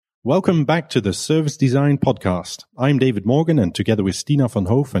Welcome back to the Service Design Podcast. I'm David Morgan, and together with Stina van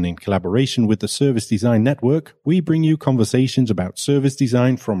Hoof and in collaboration with the Service Design Network, we bring you conversations about service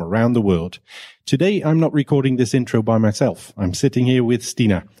design from around the world. Today, I'm not recording this intro by myself. I'm sitting here with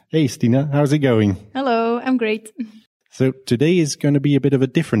Stina. Hey, Stina, how's it going? Hello, I'm great. So today is going to be a bit of a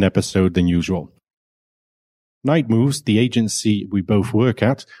different episode than usual. Night Moves, the agency we both work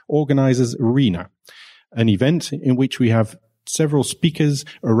at, organizes Arena, an event in which we have several speakers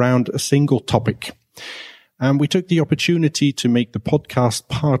around a single topic. And we took the opportunity to make the podcast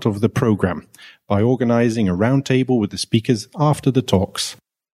part of the program by organizing a roundtable with the speakers after the talks.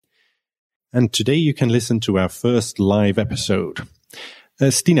 And today you can listen to our first live episode.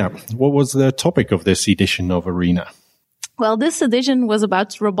 Stina, what was the topic of this edition of Arena? Well, this edition was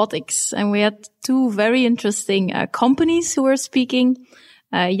about robotics, and we had two very interesting companies who were speaking.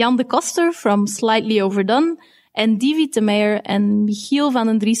 Jan de Koster from Slightly Overdone, and David de Meijer and Michiel van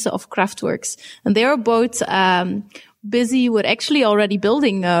den Driessen of Kraftwerks. And they are both busy with actually already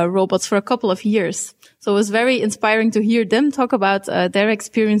building robots for a couple of years. So it was very inspiring to hear them talk about their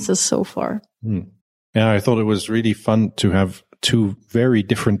experiences so far. Yeah, I thought it was really fun to have two very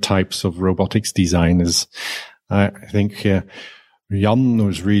different types of robotics designers. I think Jan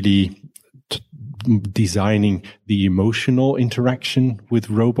was really designing the emotional interaction with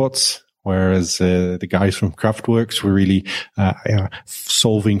robots, whereas the guys from Kraftwerks were really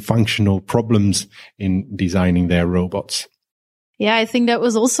solving functional problems in designing their robots. Yeah, I think that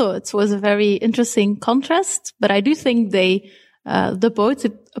was it was a very interesting contrast, but I do think the both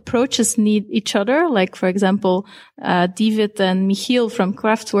approaches need each other. Like, for example, David and Michiel from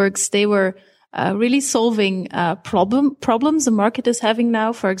Kraftwerks, they were really solving problems the market is having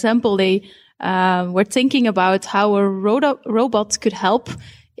now. For example, they were thinking about how a robot could help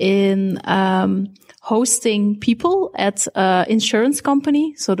in hosting people at an insurance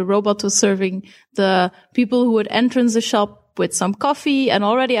company. So the robot was serving the people who would enter the shop with some coffee and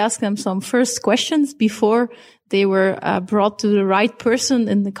already ask them some first questions before they were brought to the right person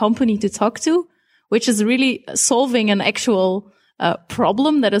in the company to talk to, which is really solving an actual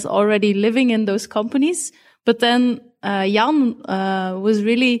problem that is already living in those companies. But then Jan was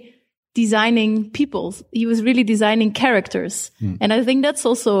really designing people. He was really designing characters. And I think that's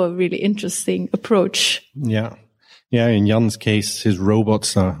also a really interesting approach. Yeah. Yeah. In Jan's case, his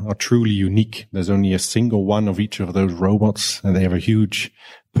robots are truly unique. There's only a single one of each of those robots, and they have a huge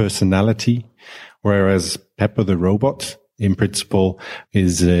personality. Whereas Pepper the robot, in principle,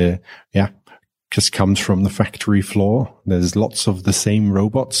 is, just comes from the factory floor. There's lots of the same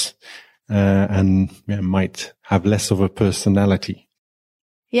robots, and might have less of a personality.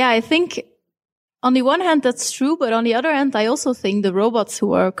 Yeah, I think on the one hand, that's true. But on the other hand, I also think the robots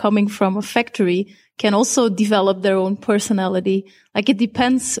who are coming from a factory can also develop their own personality. Like, it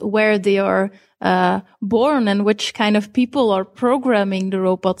depends where they are born and which kind of people are programming the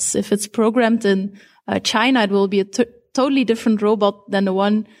robots. If it's programmed in China, it will be a totally different robot than the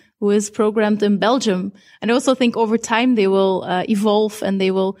one who is programmed in Belgium. And I also think over time they will evolve and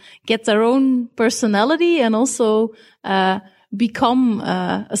they will get their own personality and also become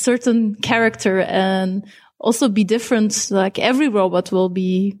a certain character and also be different. Like, every robot will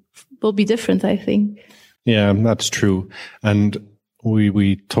be different, I think. Yeah, that's true. And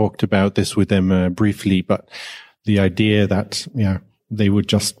we talked about this with them briefly, but the idea that they would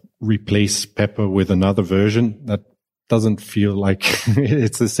just replace Pepper with another version, that doesn't feel like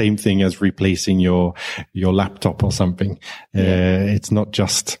it's the same thing as replacing your laptop or something. It's not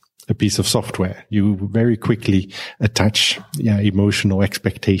just a piece of software. You very quickly attach emotional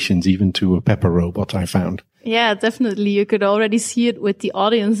expectations even to a Pepper robot, I found. Yeah, definitely. You could already see it with the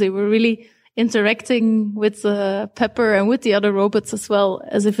audience. They were really interacting with Pepper and with the other robots as well,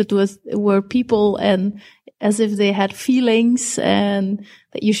 as if were people and as if they had feelings and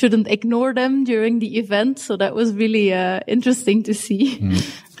that you shouldn't ignore them during the event. So that was really interesting to see.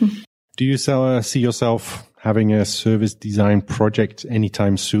 Do you see yourself having a service design project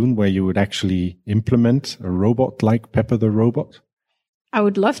anytime soon where you would actually implement a robot like Pepper the robot? I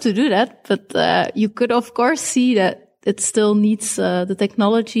would love to do that, but you could of course see that it still needs the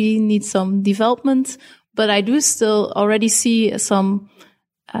technology needs some development. But I do still already see some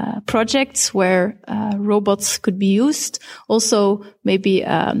projects where robots could be used. Also, maybe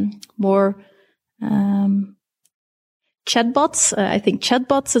more chatbots. I think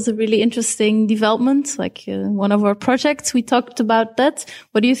chatbots is a really interesting development. Like one of our projects, we talked about that.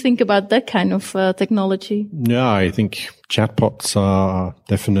 What do you think about that kind of technology? Yeah, I think chatbots are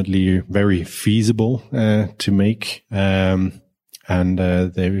definitely very feasible to make, and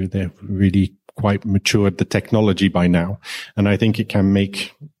they're really quite matured the technology by now. And I think it can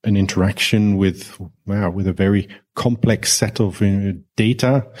make an interaction with a very complex set of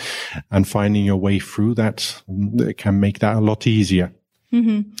data and finding your way through that, it can make that a lot easier.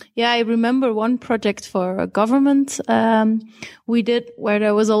 Mm-hmm. Yeah, I remember one project for a government we did where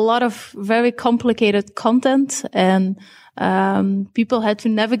there was a lot of very complicated content, and people had to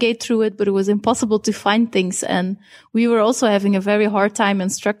navigate through it, but it was impossible to find things. And we were also having a very hard time in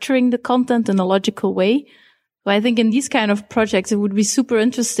structuring the content in a logical way. So I think in these kind of projects, it would be super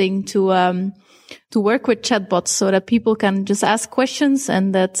interesting to work with chatbots so that people can just ask questions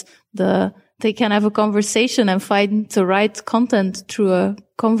and that they can have a conversation and find the right content through a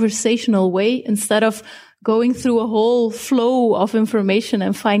conversational way instead of going through a whole flow of information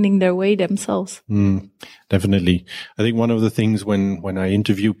and finding their way themselves. Definitely. I think one of the things when I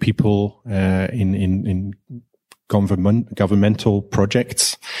interview people in governmental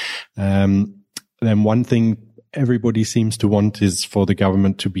projects, then one thing everybody seems to want is for the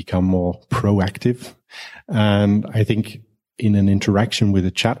government to become more proactive. And I think in an interaction with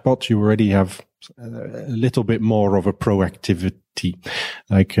a chatbot, you already have a little bit more of a proactivity.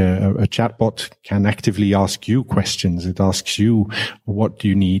 Like a chatbot can actively ask you questions. It asks you, what do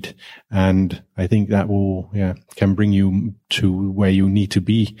you need? And I think that can bring you to where you need to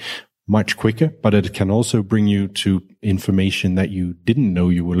be much quicker, but it can also bring you to information that you didn't know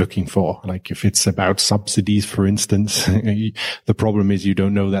you were looking for. Like if it's about subsidies, for instance, the problem is you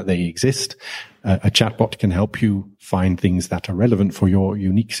don't know that they exist. A chatbot can help you find things that are relevant for your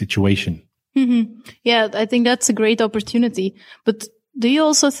unique situation. Mm-hmm. Yeah, I think that's a great opportunity. But do you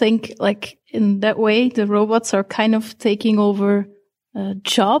also think, like, in that way, the robots are kind of taking over a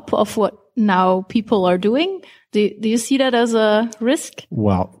job of what now people are doing? Do you see that as a risk?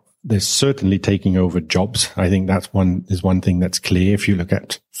 Well, they're certainly taking over jobs. I think that's one thing that's clear. If you look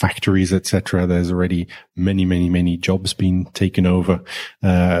at factories, etc., there's already many jobs being taken over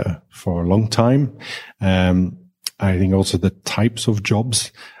for a long time. I think also the types of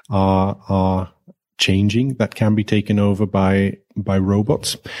jobs are changing that can be taken over by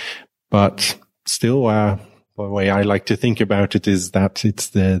robots. But still, the way I like to think about it is that it's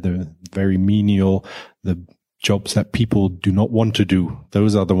the very menial, the jobs that people do not want to do.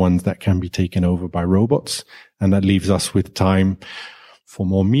 Those are the ones that can be taken over by robots. And that leaves us with time for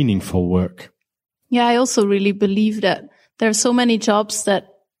more meaningful work. Yeah, I also really believe that there are so many jobs that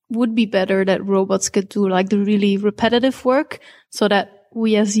would be better that robots could do, like the really repetitive work, so that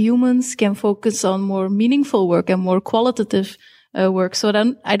we as humans can focus on more meaningful work and more qualitative work. So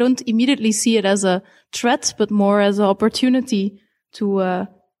then I don't immediately see it as a threat, but more as an opportunity to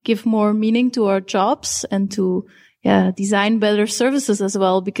give more meaning to our jobs and to design better services as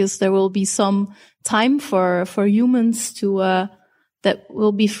well, because there will be some time for humans to that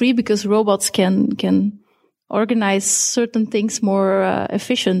will be free, because robots can organize certain things more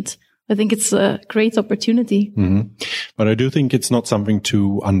efficient. I think it's a great opportunity. Mm-hmm. But I do think it's not something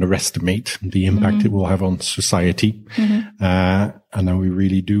to underestimate the impact it will have on society. And then we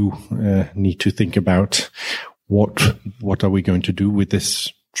really do need to think about what are we going to do with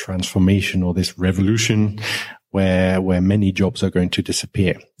this transformation or this revolution where many jobs are going to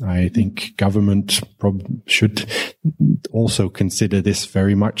disappear. I think government should also consider this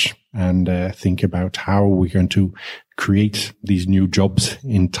very much and think about how we're going to create these new jobs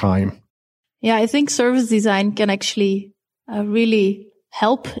in time. Yeah, I think service design can actually really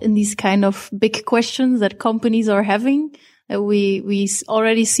help in these kind of big questions that companies are having. We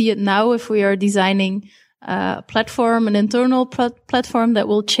already see it now if we are designing platform, an internal platform that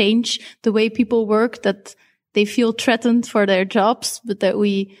will change the way people work, that they feel threatened for their jobs, but that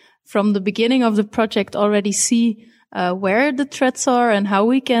we, from the beginning of the project, already see where the threats are and how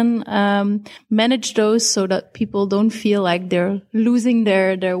we can manage those so that people don't feel like they're losing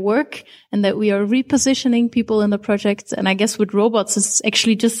their work, and that we are repositioning people in the project. And I guess with robots, it's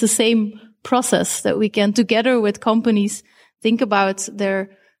actually just the same process, that we can, together with companies, think about their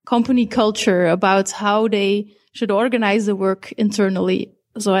company culture, about how they should organize the work internally.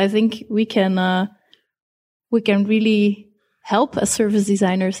 So I think we can really help as service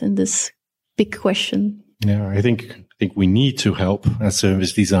designers in this big question. Yeah, I think we need to help as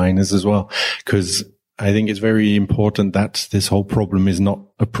service designers as well, because I think it's very important that this whole problem is not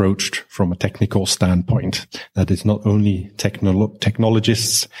approached from a technical standpoint, that it's not only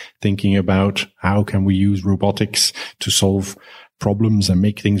technologists thinking about how can we use robotics to solve problems and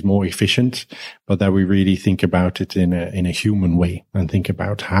make things more efficient, but that we really think about it in a human way and think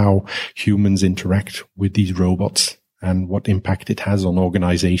about how humans interact with these robots and what impact it has on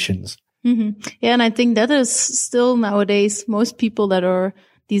organizations. Mm-hmm. Yeah, and I think that is still nowadays most people that are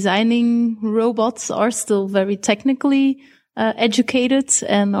designing robots are still very technically educated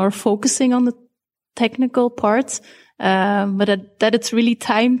and are focusing on the technical parts. But that it's really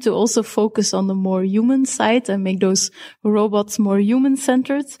time to also focus on the more human side and make those robots more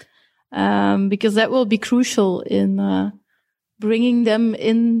human-centered, because that will be crucial in bringing them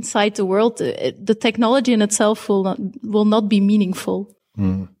inside the world. The technology in itself will not be meaningful.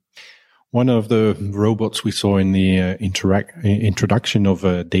 Mm. One of the robots we saw in the introduction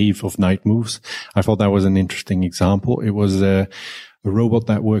of Dave of Night Moves, I thought that was an interesting example. It was a robot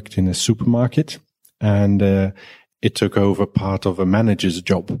that worked in a supermarket, and it took over part of a manager's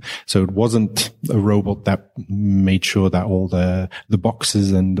job. So it wasn't a robot that made sure that all the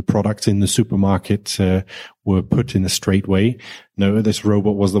boxes and the products in the supermarket were put in a straight way. No, this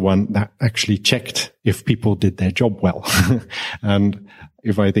robot was the one that actually checked if people did their job well. And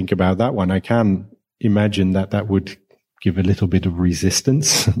if I think about that one, I can imagine that would give a little bit of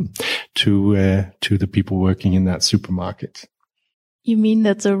resistance to the people working in that supermarket. You mean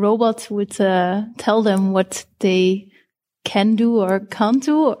that the robot would tell them what they can do or can't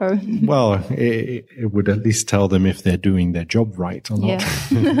do? Or Well, it would at least tell them if they're doing their job right or not.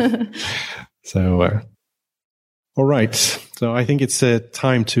 Yeah. So, all right. So I think it's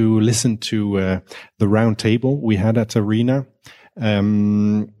time to listen to the round table we had at Arena.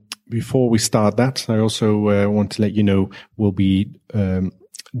 Before we start that, I also want to let you know we'll be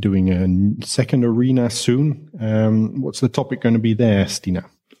doing a second Arena soon. What's the topic going to be there, Stina?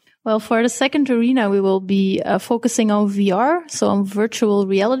 Well, for the second Arena, we will be focusing on VR, so on virtual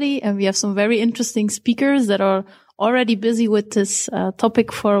reality. And we have some very interesting speakers that are already busy with this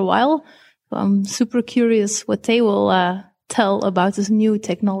topic for a while. So I'm super curious what they will tell about this new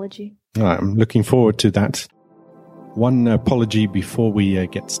technology. I'm looking forward to that. One apology before we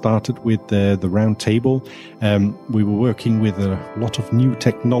get started with the round table. We were working with a lot of new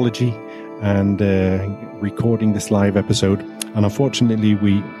technology and recording this live episode. And unfortunately,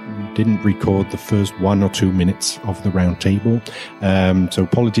 we didn't record the first 1 or 2 minutes of the round table. So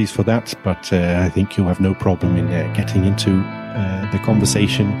apologies for that, but I think you'll have no problem in getting into the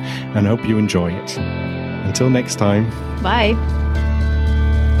conversation, and I hope you enjoy it. Until next time. Bye.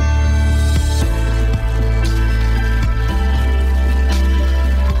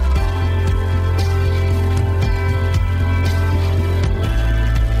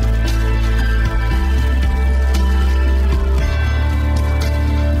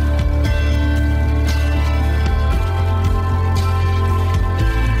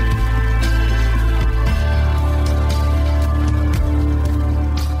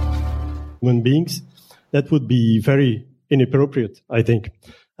 Human beings, that would be very inappropriate, I think.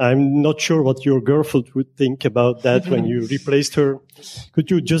 I'm not sure what your girlfriend would think about that when you replaced her. Could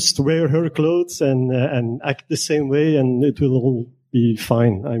you just wear her clothes and act the same way, and it will all be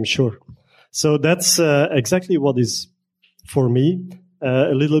fine, I'm sure. So that's exactly what is, for me,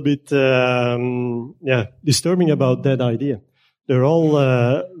 a little bit disturbing about that idea. They're all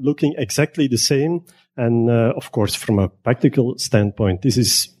looking exactly the same, and of course, from a practical standpoint, this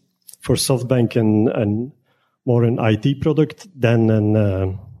is for SoftBank and more an IT product than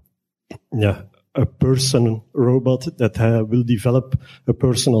a person robot that will develop a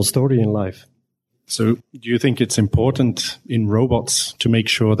personal story in life. So do you think it's important in robots to make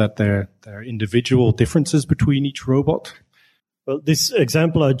sure that there are individual differences between each robot? Well, this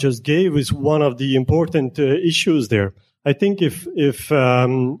example I just gave is one of the important issues there. I think if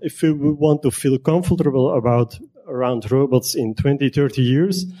we want to feel comfortable around robots in 20, 30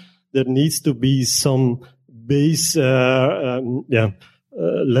 years, there needs to be some base level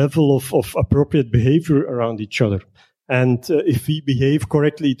of appropriate behavior around each other. And if we behave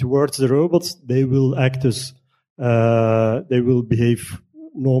correctly towards the robots, they will act as they will behave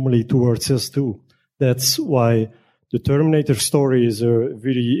normally towards us too. That's why the Terminator story is a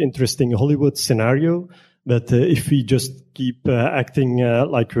very interesting Hollywood scenario. But if we just keep acting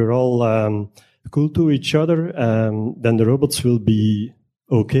like we're all cool to each other, then the robots will be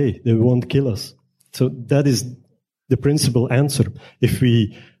okay, they won't kill us. So that is the principal answer. If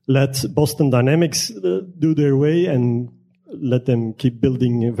we let Boston Dynamics do their way and let them keep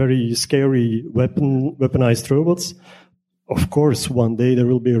building very scary weaponized robots, of course, one day there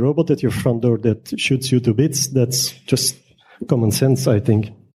will be a robot at your front door that shoots you to bits. That's just common sense, I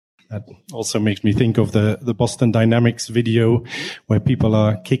think. That also makes me think of the Boston Dynamics video where people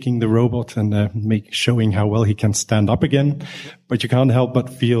are kicking the robot and showing how well he can stand up again. But you can't help but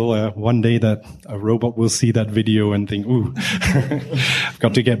feel one day that a robot will see that video and think, ooh, I've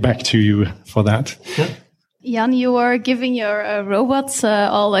got to get back to you for that. Jan, you are giving your robots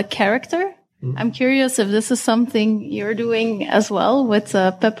all a character. I'm curious if this is something you're doing as well with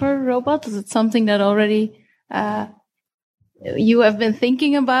Pepper Robot. Is it something that already you have been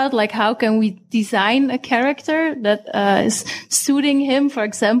thinking about? Like, how can we design a character that is suiting him, for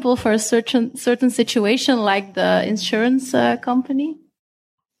example, for a certain situation like the insurance company?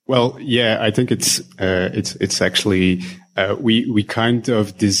 Well, yeah, I think it's actually we kind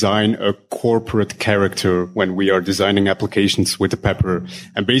of design a corporate character when we are designing applications with the Pepper,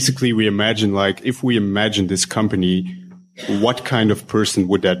 and basically we imagine, like, if we imagine this company, what kind of person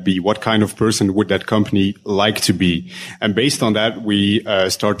would that be? What kind of person would that company like to be? And based on that, we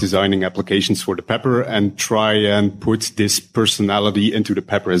start designing applications for the Pepper and try and put this personality into the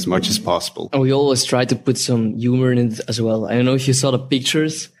Pepper as much as possible. And we always try to put some humor in it as well. I don't know if you saw the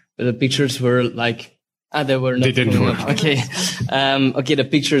pictures, but the pictures were like, they were not. They didn't work. Okay. Okay. The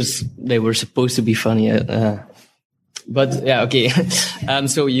pictures, they were supposed to be funny. But yeah, okay.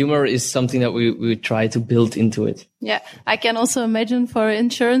 So humor is something that we try to build into it. Yeah. I can also imagine for an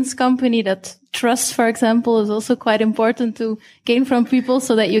insurance company that trust, for example, is also quite important to gain from people,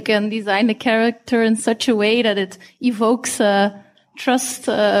 so that you can design a character in such a way that it evokes trust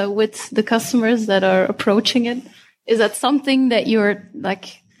with the customers that are approaching it. Is that something that you're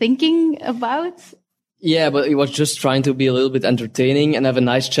like thinking about? Yeah, but it was just trying to be a little bit entertaining and have a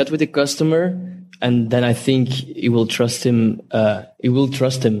nice chat with the customer. And then I think he will trust him. Yeah.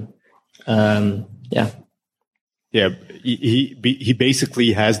 Yeah. He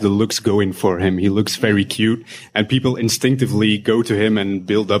basically has the looks going for him. He looks very cute, and people instinctively go to him and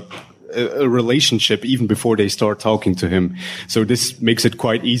build up a relationship even before they start talking to him. So this makes it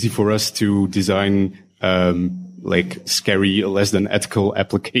quite easy for us to design, like scary, less than ethical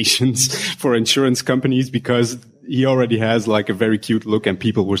applications for insurance companies, because he already has like a very cute look, and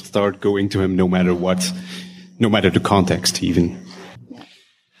people will start going to him no matter what, no matter the context even.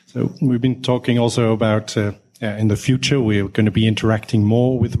 So we've been talking also about in the future we're going to be interacting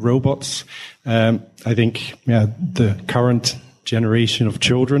more with robots. I think the current generation of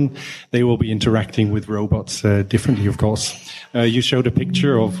children, they will be interacting with robots differently, of course. You showed a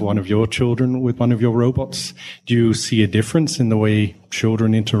picture of one of your children with one of your robots. Do you see a difference in the way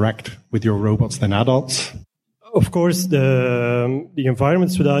children interact with your robots than adults? Of course, the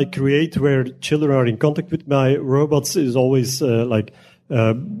environments that I create where children are in contact with my robots is always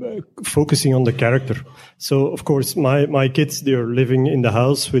focusing on the character. So, of course, my kids, they're living in the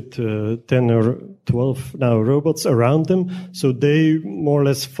house with 10 or 12 now robots around them. So they more or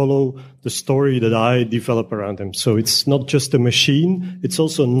less follow the story that I develop around them. So it's not just a machine. It's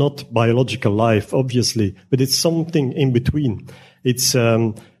also not biological life, obviously, but it's something in between. It's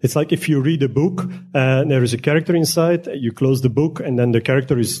like if you read a book and there is a character inside, you close the book and then the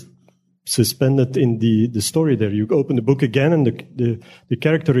character is suspended in the story there. You open the book again and the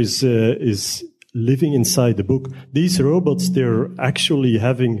character is living inside the book. These robots, they're actually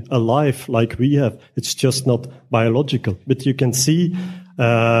having a life like we have. It's just not biological, but you can see,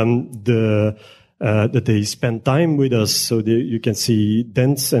 that they spend time with us. So you can see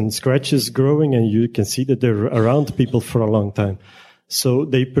dents and scratches growing, and you can see that they're around people for a long time. So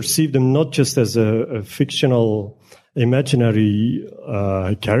they perceive them not just as a fictional, imaginary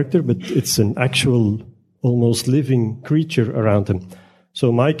character, but it's an actual, almost living creature around them. So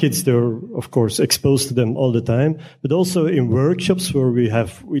my kids, they're, of course, exposed to them all the time, but also in workshops where we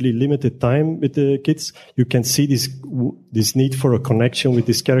have really limited time with the kids, you can see this need for a connection with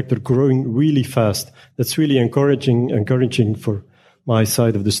this character growing really fast. That's really encouraging for my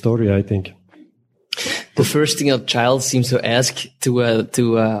side of the story, I think. The first thing a child seems to ask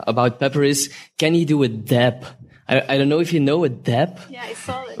about Pepper is, can he do a dab? I don't know if you know a dab. Yeah, I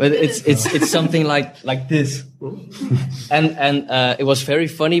saw it. But it's something like this. And it was very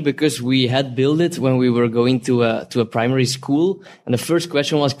funny because we had built it when we were going to a primary school. And the first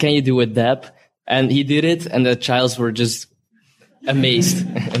question was, can you do a dab? And he did it, and the childs were just amazed.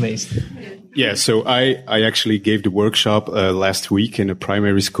 Yeah, so I actually gave the workshop last week in a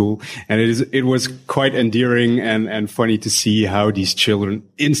primary school, and it was quite endearing and funny to see how these children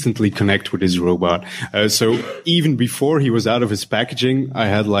instantly connect with his robot. So even before he was out of his packaging, I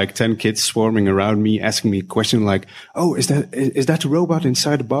had like 10 kids swarming around me, asking me a question like, "Oh, is that the robot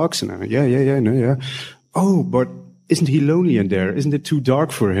inside the box?" And I went, yeah. "Oh, but isn't he lonely in there? Isn't it too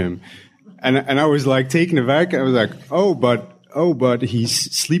dark for him?" And I was like taken aback. I was like, "Oh, but he's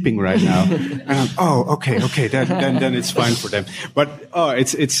sleeping right now." And okay, then it's fine for them. But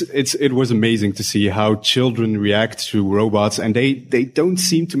it was amazing to see how children react to robots, and they don't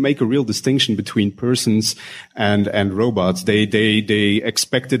seem to make a real distinction between persons and robots. They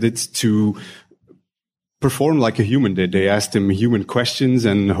expected it to perform like a human did. They asked him human questions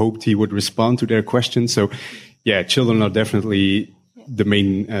and hoped he would respond to their questions. So yeah, children are definitely the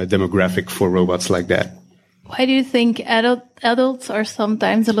main demographic for robots like that. Why do you think adults are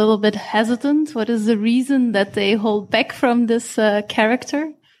sometimes a little bit hesitant? What is the reason that they hold back from this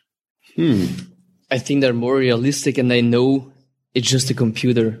character? I think they're more realistic and they know it's just a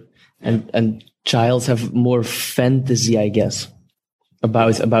computer. And childs have more fantasy, I guess,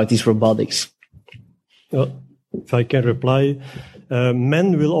 about these robotics. Well, if I can reply,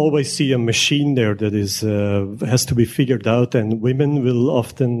 men will always see a machine there that is has to be figured out, and women will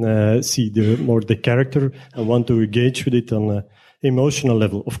often see the character and want to engage with it on an emotional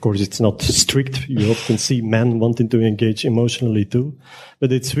level. Of course, it's not strict. You often see men wanting to engage emotionally too,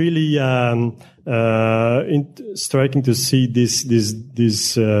 but it's really striking to see this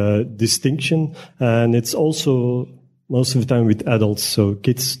distinction, and it's also most of the time with adults. So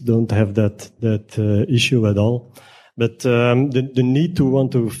kids don't have that issue at all. But the need to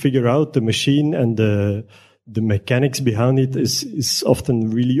want to figure out the machine and the mechanics behind it is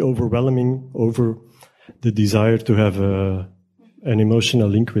often really overwhelming over the desire to have an emotional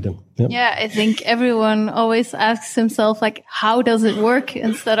link with them. Yeah, I think everyone always asks himself, like, how does it work,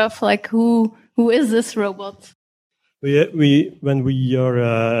 instead of like, who is this robot? When we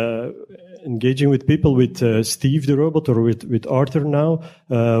are engaging with people with Steve the robot or with Arthur now,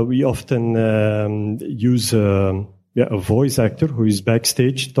 we often use a voice actor who is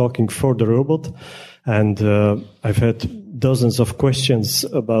backstage talking for the robot. And I've had dozens of questions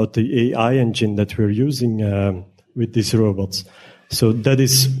about the AI engine that we're using with these robots. So that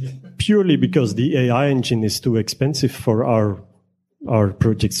is purely because the AI engine is too expensive for our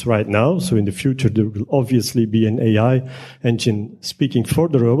projects right now. So in the future, there will obviously be an AI engine speaking for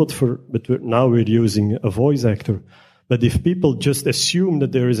the robot, but now we're using a voice actor. But if people just assume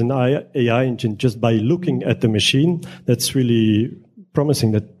that there is an AI engine just by looking at the machine, that's really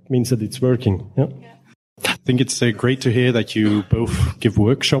promising. That means that it's working. Yeah. I think it's great to hear that you both give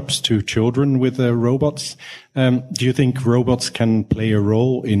workshops to children with robots. Do you think robots can play a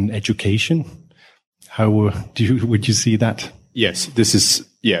role in education? How would you see that? Yes, this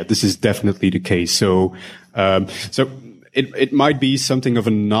is definitely the case. So it might be something of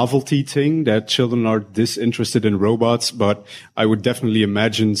a novelty thing that children are disinterested in robots, but I would definitely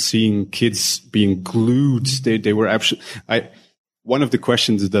imagine seeing kids being glued. They were actually, one of the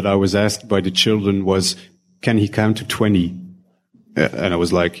questions that I was asked by the children was, can he count to 20? And I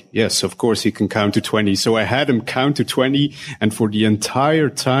was like, yes, of course he can count to 20. So I had him count to 20. And for the entire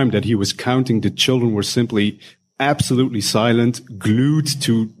time that he was counting, the children were simply absolutely silent, glued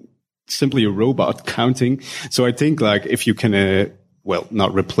to simply a robot counting. So I think like if you can,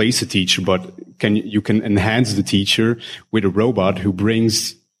 not replace a teacher, but you can enhance the teacher with a robot who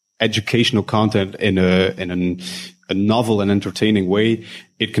brings educational content in a novel and entertaining way,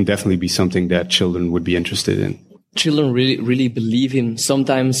 it can definitely be something that children would be interested in. Children really believe him,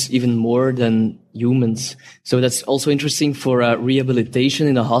 sometimes even more than humans. So that's also interesting for rehabilitation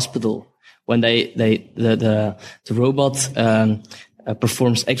in a hospital. When the robot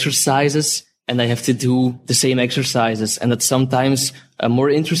performs exercises and they have to do the same exercises, and that's sometimes more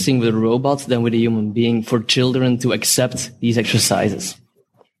interesting with a robot than with a human being for children to accept these exercises.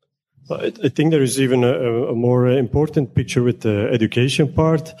 I think there is even a more important picture with the education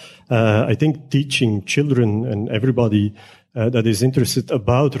part. I think teaching children and everybody that is interested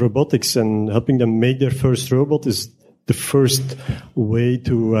about robotics and helping them make their first robot is the first way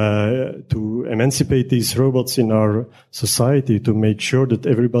to emancipate these robots in our society, to make sure that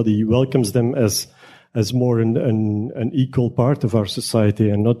everybody welcomes them as more an equal part of our society,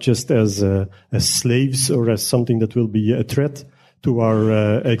 and not just as slaves or as something that will be a threat to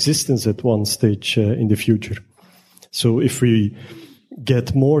our existence at one stage in the future. So if we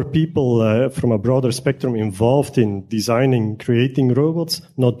get more people from a broader spectrum involved in designing, creating robots,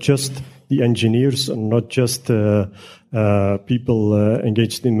 not just the engineers and not just people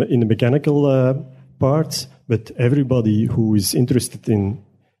engaged in the mechanical parts, but everybody who is interested in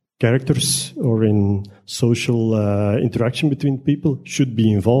characters or in social interaction between people should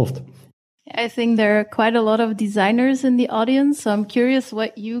be involved. I think there are quite a lot of designers in the audience, so I'm curious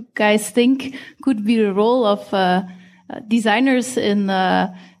what you guys think could be the role of designers in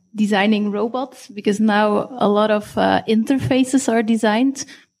designing robots, because now a lot of interfaces are designed,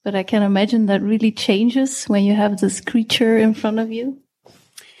 but I can imagine that really changes when you have this creature in front of you.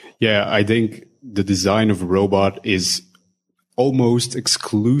 Yeah, I think the design of a robot is almost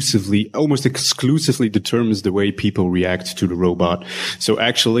exclusively determines the way people react to the robot. So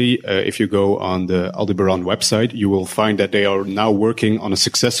actually, if you go on the Aldebaran website, you will find that they are now working on a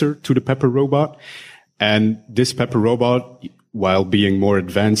successor to the Pepper robot. And this Pepper robot, while being more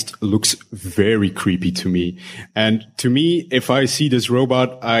advanced, looks very creepy to me. And to me, if I see this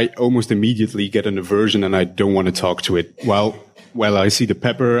robot, I almost immediately get an aversion and I don't want to talk to it. While I see the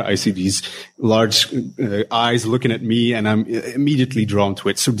Pepper, I see these large eyes looking at me and I'm immediately drawn to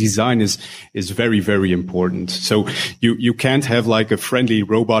it. So design is very, very important. So you can't have like a friendly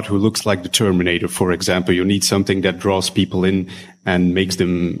robot who looks like the Terminator, for example. You need something that draws people in and makes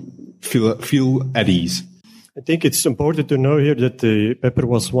them feel at ease. I think it's important to know here that the Pepper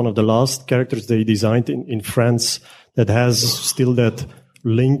was one of the last characters they designed in France that has still that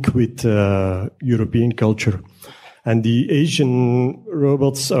link with European culture. And the Asian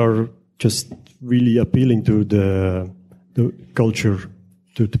robots are just really appealing to the culture,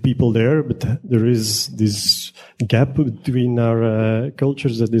 to the people there. But there is this gap between our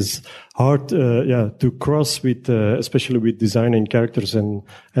cultures that is hard to cross with, especially with designing characters and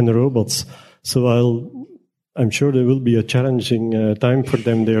robots. So I'm sure there will be a challenging time for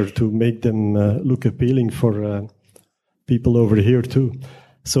them there to make them look appealing for people over here too.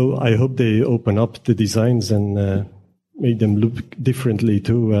 So I hope they open up the designs and make them look differently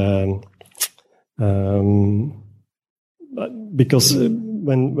too. Because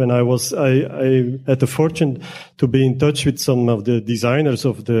when I had the fortune to be in touch with some of the designers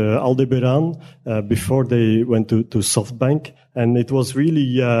of the Aldebaran before they went to SoftBank, and it was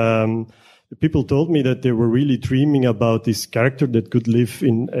really. People told me that they were really dreaming about this character that could live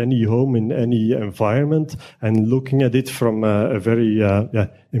in any home, in any environment, and looking at it from a very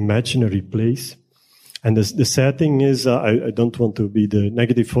imaginary place. And the sad thing is, I don't want to be the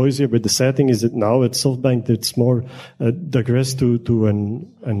negative voice here, but the sad thing is that now at SoftBank, it's more digressed to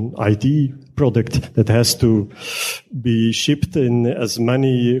an IT product that has to be shipped in as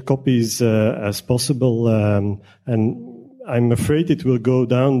many copies as possible, and I'm afraid it will go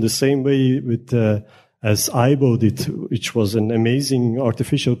down the same way with as Aibo did, which was an amazing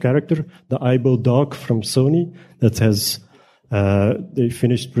artificial character, the Aibo dog from Sony that has they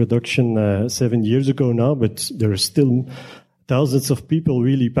finished production 7 years ago now, but there are still thousands of people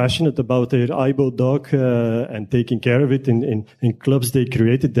really passionate about their Aibo dog and taking care of it in clubs they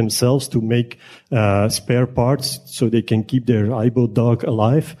created themselves to make spare parts so they can keep their Aibo dog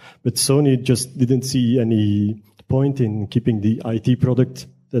alive. But Sony just didn't see any point in keeping the IT product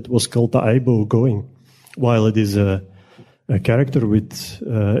that was called the Aibo going, while it is a character with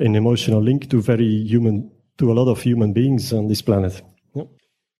an emotional link to a lot of human beings on this planet. Yep.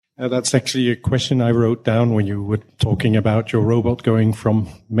 That's actually a question I wrote down when you were talking about your robot going from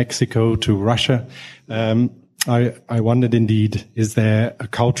Mexico to Russia. I wondered indeed, is there a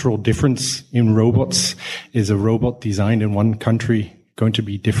cultural difference in robots? Is a robot designed in one country going to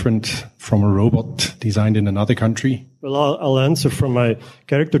be different from a robot designed in another country? Well, I'll answer from my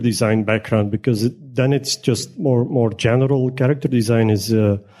character design background, because then it's just more general. Character design is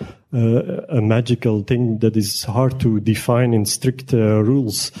a magical thing that is hard to define in strict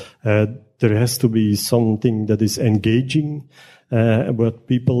rules. There has to be something that is engaging,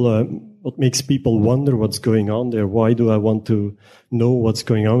 what makes people wonder what's going on there. Why do I want to know what's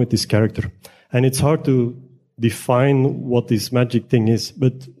going on with this character? And it's hard to define what this magic thing is.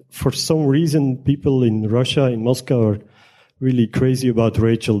 But for some reason, people in Russia, in Moscow, are really crazy about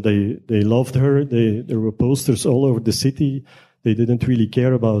Rachel. They loved her. There were posters all over the city. They didn't really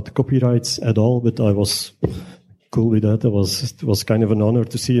care about copyrights at all, but I was cool with that. It was kind of an honor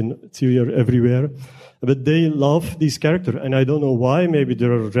to see her everywhere. But they love this character, and I don't know why. Maybe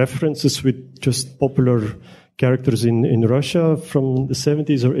there are references with just popular characters in Russia from the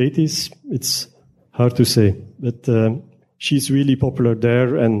 70s or 80s. It's hard to say, but she's really popular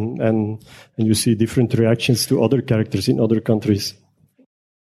there, and you see different reactions to other characters in other countries.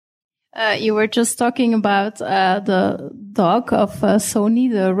 You were just talking about the dog of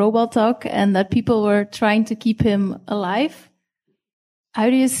Sony, the robot dog, and that people were trying to keep him alive. How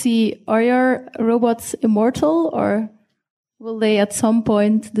do you see, are your robots immortal, or will they at some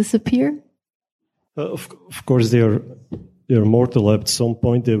point disappear? Of course, they are mortal. At some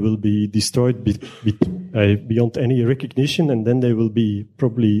point, they will be destroyed beyond any recognition, and then they will be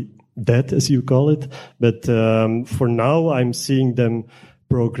probably dead, as you call it. But for now, I'm seeing them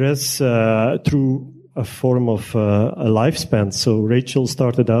progress through a form of a lifespan. So Rachel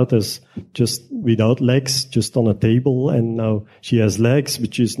started out as just without legs, just on a table, and now she has legs,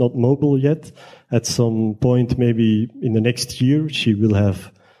 but she's not mobile yet. At some point, maybe in the next year, she will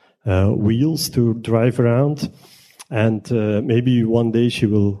have wheels to drive around. And maybe one day she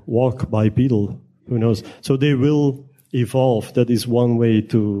will walk bipedal. Who knows? So they will evolve. That is one way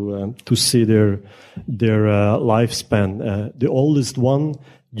to see their lifespan. The oldest one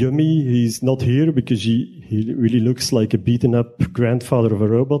Yummy, he's not here because he really looks like a beaten up grandfather of a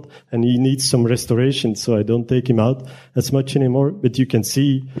robot and he needs some restoration. So I don't take him out as much anymore. But you can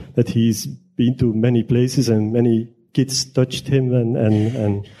see that he's been to many places and many kids touched him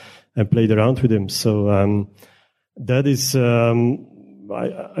and played around with him. So, that is,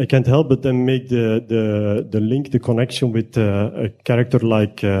 I can't help but then make the link, the connection with a character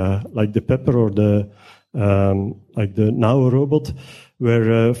like the Pepper or like the Now robot,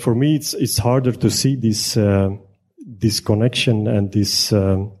 where for me it's harder to see this connection and this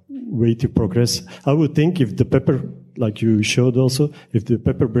way to progress. I would think if the Pepper, like you showed also, if the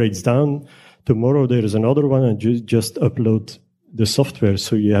Pepper breaks down, tomorrow there is another one and you just upload the software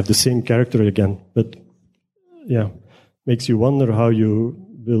so you have the same character again. But yeah, makes you wonder how you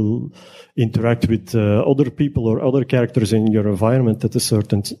will interact with other people or other characters in your environment at a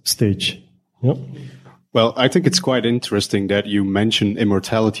certain stage. Yeah. Well, I think it's quite interesting that you mention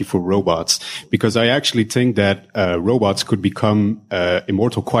immortality for robots, because I actually think that robots could become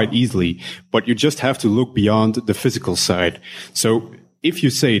immortal quite easily, but you just have to look beyond the physical side. So if you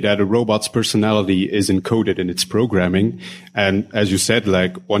say that a robot's personality is encoded in its programming, and as you said,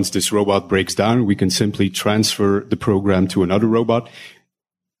 like once this robot breaks down, we can simply transfer the program to another robot.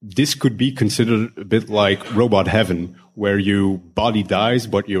 This could be considered a bit like robot heaven, where your body dies,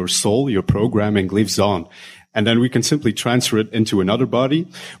 but your soul, your programming lives on. And then we can simply transfer it into another body.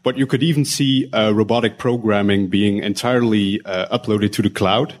 But you could even see robotic programming being entirely uploaded to the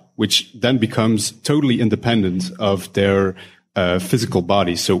cloud, which then becomes totally independent of their physical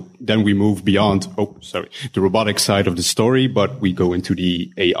body. So then we move beyond, the robotic side of the story, but we go into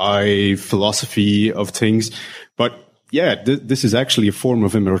the AI philosophy of things. But yeah, this is actually a form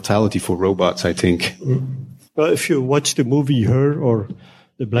of immortality for robots, I think. Well, if you watch the movie Her or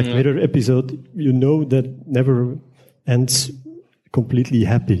the Black Mirror episode, you know that never ends completely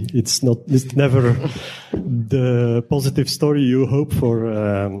happy. It's never the positive story you hope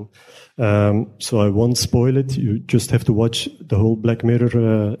for. So I won't spoil it. You just have to watch the whole Black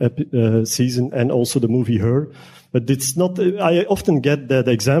Mirror season and also the movie Her. But it's not, I often get that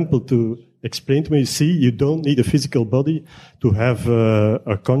example to explain to me, see, you don't need a physical body to have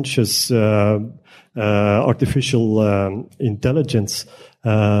a conscious artificial intelligence.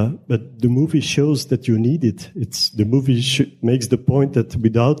 But the movie shows that you need it. The movie makes the point that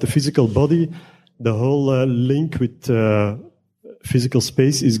without the physical body, the whole link with physical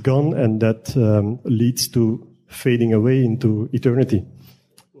space is gone, and that leads to fading away into eternity.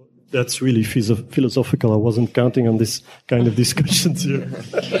 That's really philosophical. I wasn't counting on this kind of discussions here.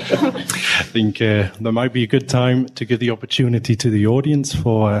 I think there might be a good time to give the opportunity to the audience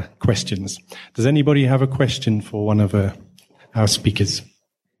for questions. Does anybody have a question for one of our speakers?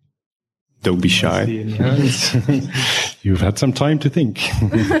 Don't be shy. You've had some time to think.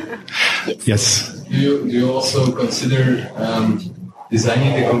 Yes. Do you also consider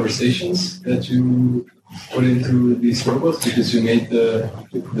designing the conversations that you put into these robots? Because you made the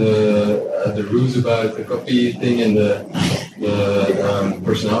rules about the copy thing and the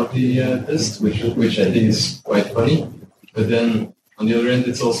personality test, which I think is quite funny. But then on the other end,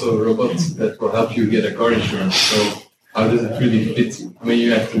 it's also a robot that will help you get a car insurance. So how does it really fit? I mean,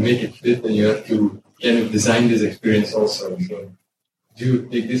 you have to make it fit, and you have to kind of design this experience also. So do you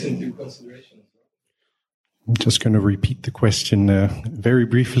take this into consideration? I'm just going to repeat the question very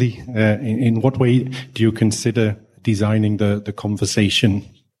briefly. In what way do you consider designing the conversation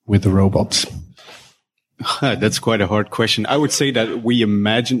with the robots? That's quite a hard question. I would say that we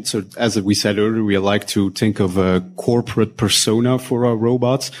imagine, so as we said earlier, we like to think of a corporate persona for our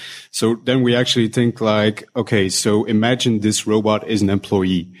robots. So then we actually think like, okay, so imagine this robot is an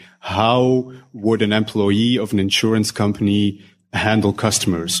employee. How would an employee of an insurance company handle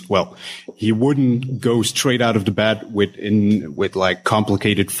customers? Well, he wouldn't go straight out of the bat with like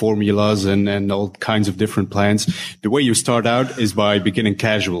complicated formulas and all kinds of different plans. The way you start out is by beginning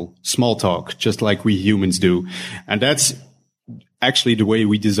casual, small talk, just like we humans do. And that's actually the way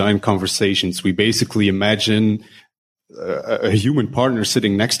we design conversations. We basically imagine a human partner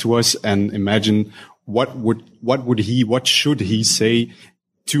sitting next to us and imagine what should he say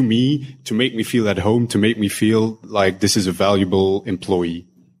to me to make me feel at home, to make me feel like this is a valuable employee.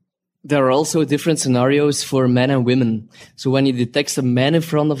 There are also different scenarios for men and women. So when he detects a man in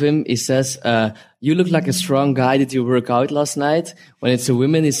front of him, he says, you look like a strong guy. Did you work out last night? When it's a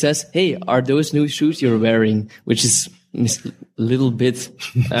woman, he says, hey, are those new shoes you're wearing? Which is a little bit,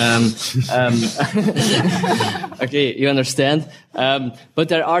 okay, you understand. But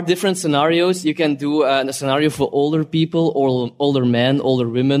there are different scenarios. You can do a scenario for older people, or older men, older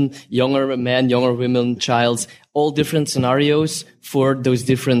women, younger men, younger women, child. all different scenarios for those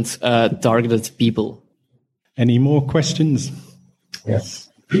different targeted people. Any more questions? Yes.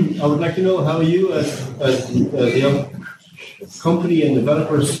 I would like to know how you, as the young company and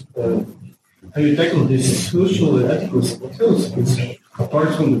developers, how you tackle this social and ethical skills. Because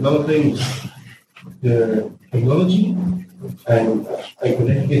apart from developing the technology and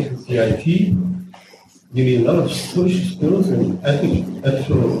connecting it with the IT, you need a lot of social skills and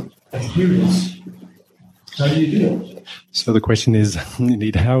ethical experience. How do you do it? So the question is,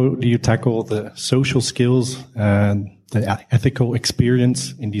 indeed, how do you tackle the social skills and the ethical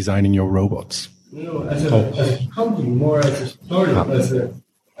experience in designing your robots? No, as a company, more as a startup,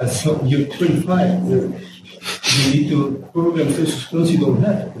 you're 25, you need to program social skills you don't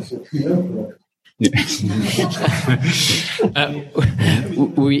have. It's a pre-learned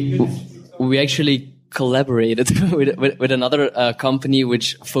we actually collaborated with another company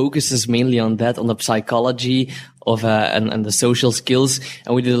which focuses mainly on that, on the psychology of and the social skills,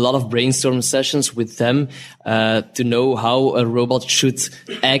 and we did a lot of brainstorm sessions with them to know how a robot should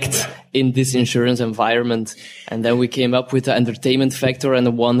act in this insurance environment. And then we came up with the entertainment factor on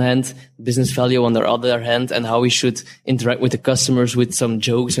the one hand, business value on the other hand, and how we should interact with the customers with some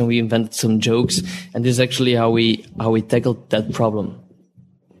jokes, and we invented some jokes, and this is actually how we tackled that problem.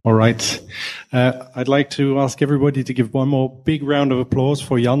 All right. I'd like to ask everybody to give one more big round of applause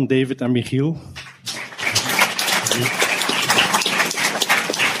for Jan, David, and Michiel.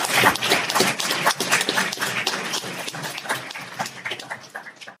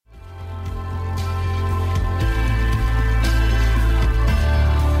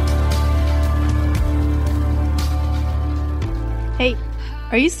 Hey,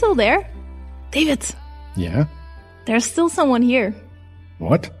 are you still there? David, Yeah? there's still someone here.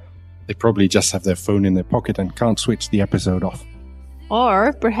 What? They probably just have their phone in their pocket and can't switch the episode off.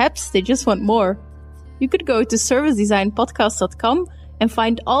 Or perhaps they just want more. You could go to servicedesignpodcast.com and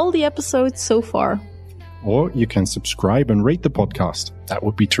find all the episodes so far. Or you can subscribe and rate the podcast. That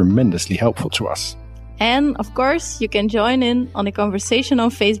would be tremendously helpful to us. And of course, you can join in on a conversation on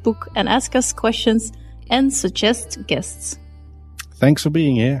Facebook and ask us questions and suggest guests. Thanks for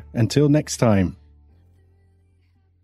being here. Until next time.